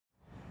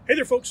Hey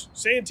there, folks.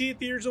 Santee at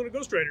the Arizona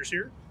Ghost Riders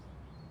here.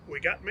 We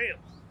got mail.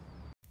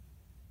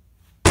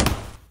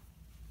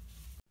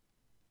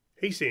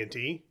 Hey,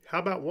 Santee. How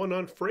about one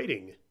on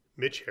freighting?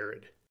 Mitch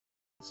Herod.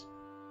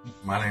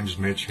 My name's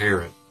Mitch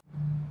Herod.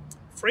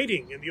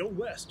 Freighting in the Old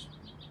West.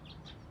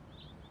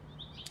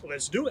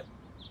 Let's do it.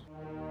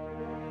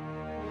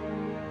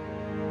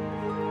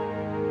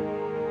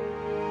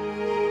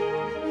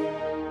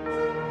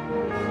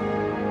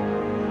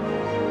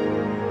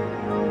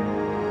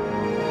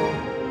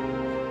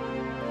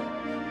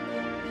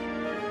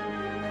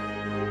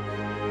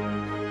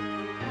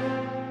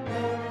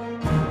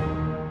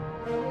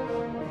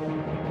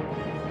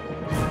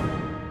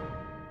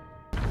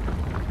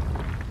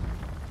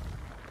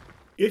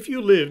 If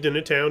you lived in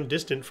a town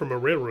distant from a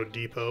railroad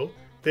depot,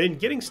 then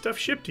getting stuff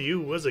shipped to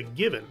you was a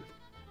given.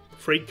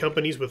 Freight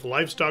companies with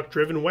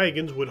livestock-driven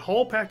wagons would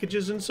haul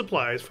packages and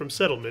supplies from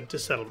settlement to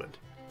settlement.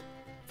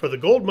 For the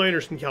gold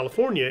miners in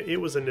California, it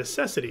was a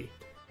necessity.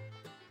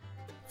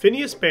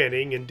 Phineas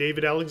Banning and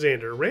David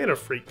Alexander ran a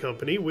freight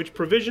company which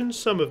provisioned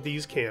some of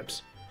these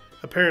camps.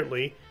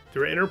 Apparently,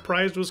 their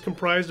enterprise was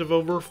comprised of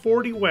over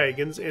 40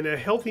 wagons and a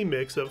healthy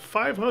mix of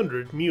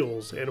 500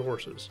 mules and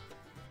horses.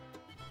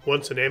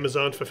 Once an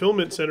Amazon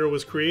fulfillment center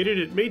was created,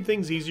 it made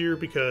things easier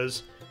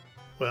because,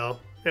 well,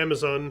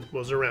 Amazon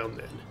was around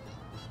then.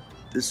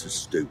 This is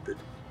stupid.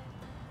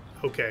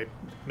 Okay,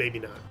 maybe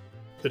not.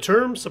 The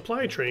term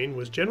supply train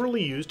was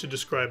generally used to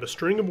describe a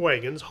string of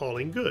wagons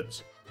hauling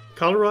goods.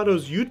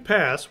 Colorado's Ute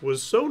Pass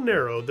was so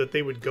narrow that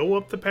they would go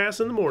up the pass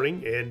in the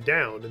morning and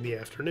down in the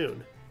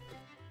afternoon.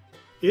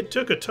 It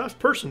took a tough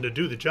person to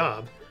do the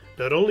job.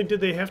 Not only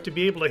did they have to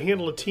be able to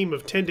handle a team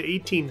of 10 to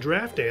 18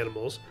 draft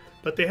animals,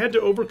 but they had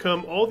to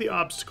overcome all the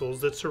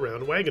obstacles that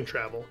surround wagon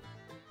travel.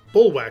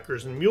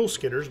 Bullwhackers and mule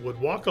skinners would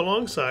walk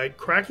alongside,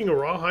 cracking a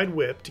rawhide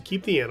whip to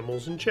keep the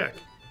animals in check.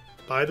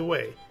 By the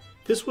way,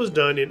 this was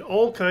done in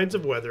all kinds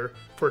of weather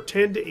for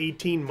 10 to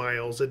 18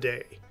 miles a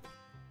day.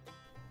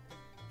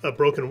 A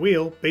broken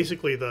wheel,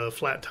 basically the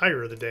flat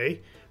tire of the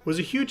day, was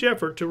a huge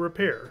effort to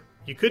repair.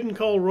 You couldn't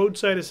call a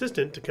roadside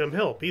assistant to come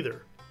help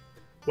either.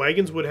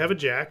 Wagons would have a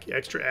jack,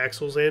 extra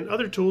axles, and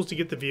other tools to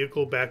get the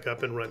vehicle back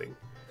up and running,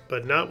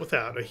 but not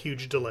without a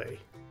huge delay.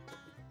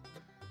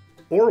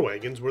 Ore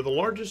wagons were the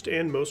largest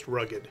and most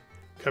rugged,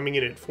 coming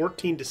in at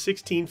 14 to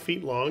 16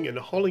 feet long and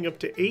hauling up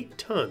to 8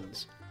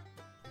 tons.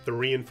 The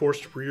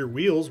reinforced rear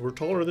wheels were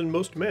taller than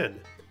most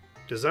men.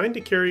 Designed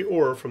to carry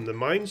ore from the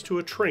mines to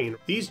a train,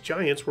 these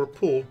giants were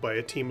pulled by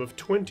a team of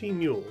 20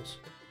 mules.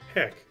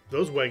 Heck,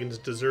 those wagons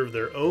deserve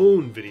their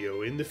own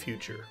video in the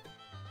future.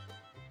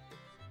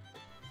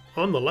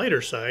 On the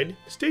lighter side,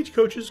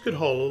 stagecoaches could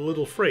haul a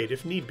little freight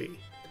if need be.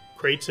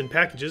 Crates and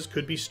packages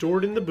could be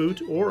stored in the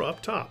boot or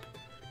up top.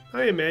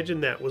 I imagine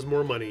that was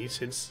more money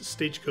since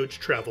stagecoach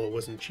travel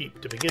wasn't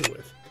cheap to begin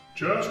with.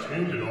 Just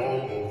hand it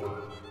all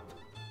over.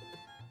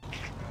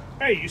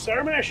 Hey, you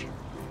Sour Mash?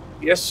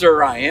 Yes,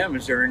 sir, I am.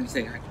 Is there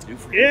anything I can do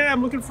for you? Yeah,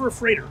 I'm looking for a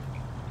freighter.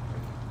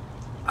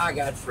 I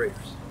got freighters.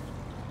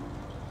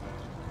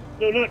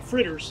 No, not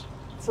fritters.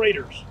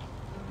 Freighters.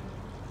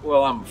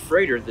 Well, I'm a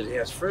freighter that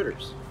has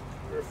fritters.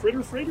 You're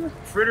a freighter?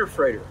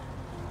 Freighter.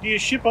 Do you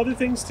ship other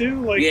things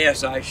too? Like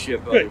Yes, I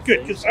ship other good,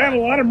 things. because I have a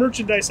lot of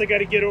merchandise I got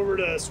to get over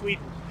to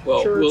Sweden.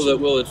 Well, Shirts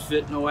will it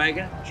fit in a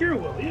wagon? Sure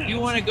will, yeah. You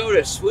want to go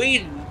to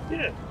Sweden?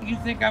 Yeah. You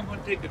think I'm going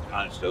to take a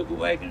Conestoga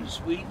wagon to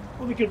Sweden?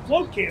 Well, we can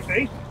float, can't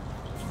they?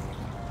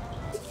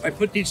 If I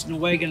put these in the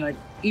wagon,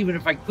 even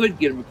if I could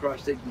get them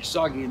across, they'd be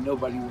soggy and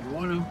nobody would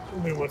want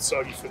them. We want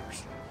soggy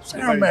fritters.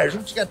 Sour Mash,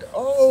 what you got?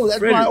 Oh, that's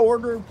Fritters. my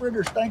order of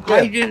fritters. Thank you.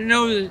 I didn't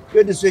know that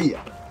Good to see you.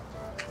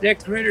 that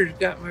critter's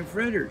got my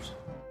fritters.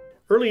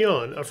 Early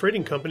on, a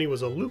freighting company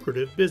was a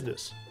lucrative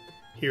business.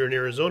 Here in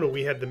Arizona,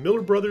 we had the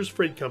Miller Brothers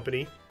Freight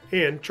Company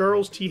and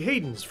Charles T.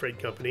 Hayden's Freight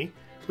Company,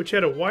 which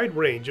had a wide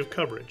range of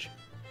coverage.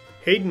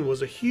 Hayden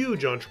was a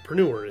huge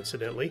entrepreneur,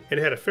 incidentally, and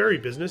had a ferry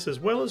business as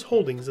well as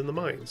holdings in the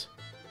mines.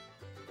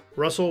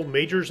 Russell,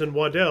 Majors, and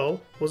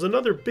Waddell was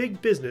another big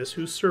business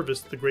who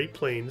serviced the Great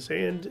Plains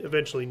and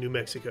eventually New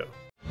Mexico.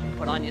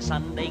 Put on your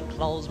Sunday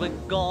clothes, we're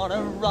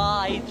gonna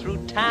ride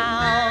through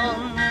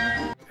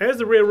town. As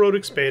the railroad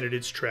expanded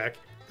its track,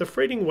 the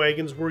freighting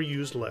wagons were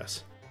used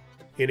less.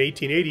 In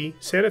 1880,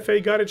 Santa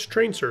Fe got its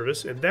train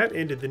service, and that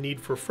ended the need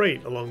for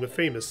freight along the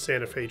famous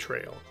Santa Fe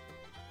Trail.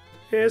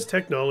 As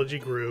technology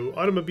grew,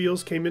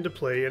 automobiles came into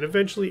play and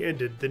eventually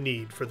ended the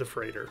need for the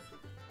freighter.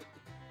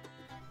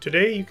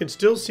 Today, you can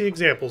still see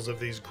examples of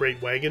these great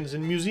wagons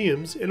in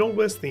museums and Old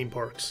West theme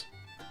parks.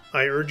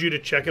 I urge you to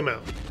check them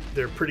out.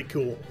 They're pretty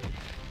cool.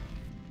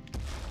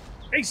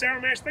 Hey,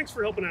 Sour Mash, thanks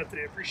for helping out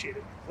today. I appreciate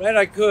it. Glad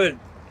I could.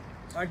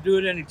 I'd do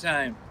it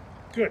anytime.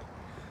 Good.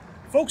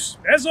 Folks,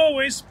 as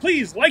always,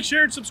 please like,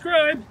 share, and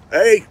subscribe.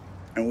 Hey,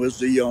 and we'll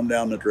see you on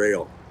down the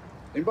trail.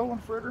 Anybody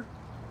want a fritter?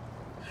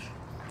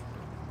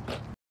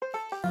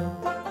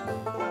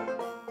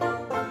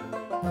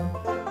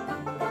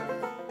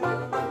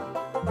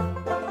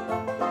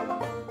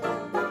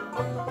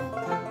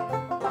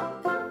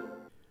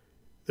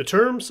 The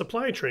term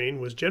supply train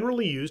was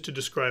generally used to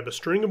describe a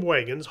string of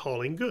wagons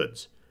hauling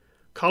goods.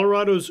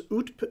 Colorado's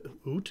Ute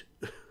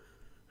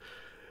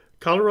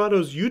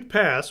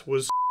Pass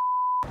was.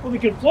 Well, they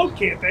can float,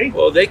 can't they?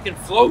 Well, they can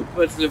float,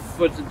 but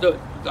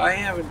I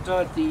haven't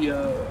taught the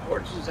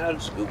horses how to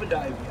scuba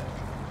dive yet.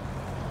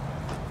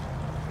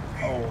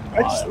 Oh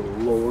my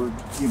Lord,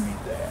 give me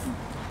that.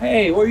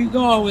 Hey, where are you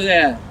going with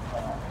that?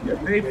 You're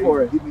paid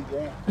for it. Give me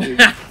that.